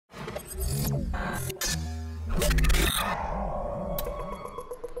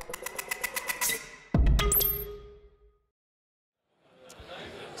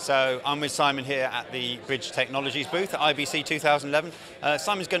So I'm with Simon here at the Bridge Technologies booth at IBC 2011.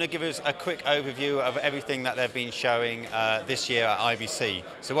 Simon's going to give us a quick overview of everything that they've been showing this year at IBC.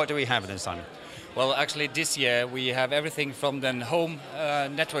 So what do we have then, Simon? Well, actually this year we have everything from the home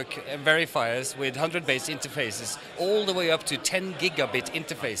network verifiers with 100-base interfaces all the way up to 10 gigabit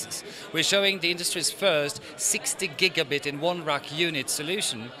interfaces. We're showing the industry's first 60 gigabit in one rack unit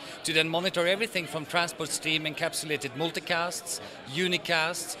solution to then monitor everything from transport stream encapsulated multicasts,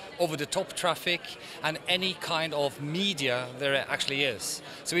 unicasts, over-the-top traffic and any kind of media there actually is.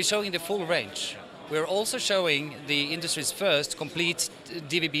 So we're showing the full range. We're also showing the industry's first complete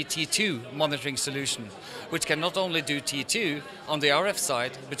DVB T2 monitoring solution, which can not only do T2 on the RF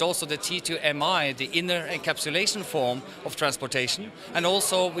side, but also the T2MI, the inner encapsulation form of transportation, and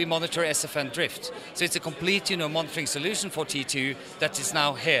also we monitor SFN drift. So it's a complete monitoring solution for T2 that is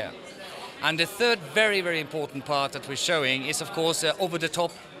now here. And the third very, very important part that we're showing is, of course,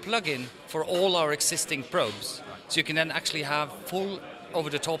 over-the-top plugin for all our existing probes. So you can then actually have full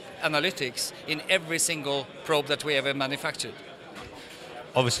over-the-top analytics in every single probe that we ever manufactured.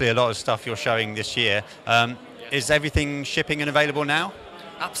 Obviously a lot of stuff you're showing this year. Is everything shipping and available now?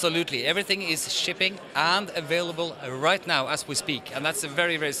 Absolutely, everything is shipping and available right now as we speak, and that's a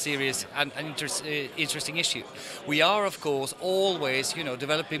very, very serious and interesting issue. We are, of course, always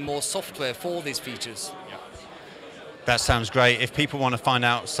developing more software for these features. That sounds great. If people want to find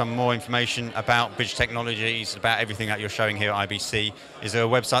out some more information about Bridge Technologies, about everything that you're showing here at IBC, is there a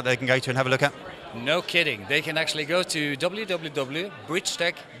website they can go to and have a look at? No kidding. They can actually go to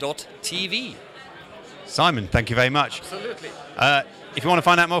www.bridgetech.tv. Simon, thank you very much. Absolutely. If you want to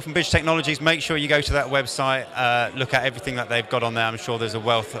find out more from Bridge Technologies, make sure you go to that website, look at everything that they've got on there. I'm sure there's a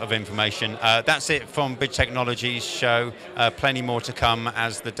wealth of information. That's it from Bridge Technologies show. Plenty more to come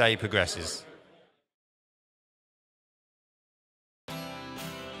as the day progresses.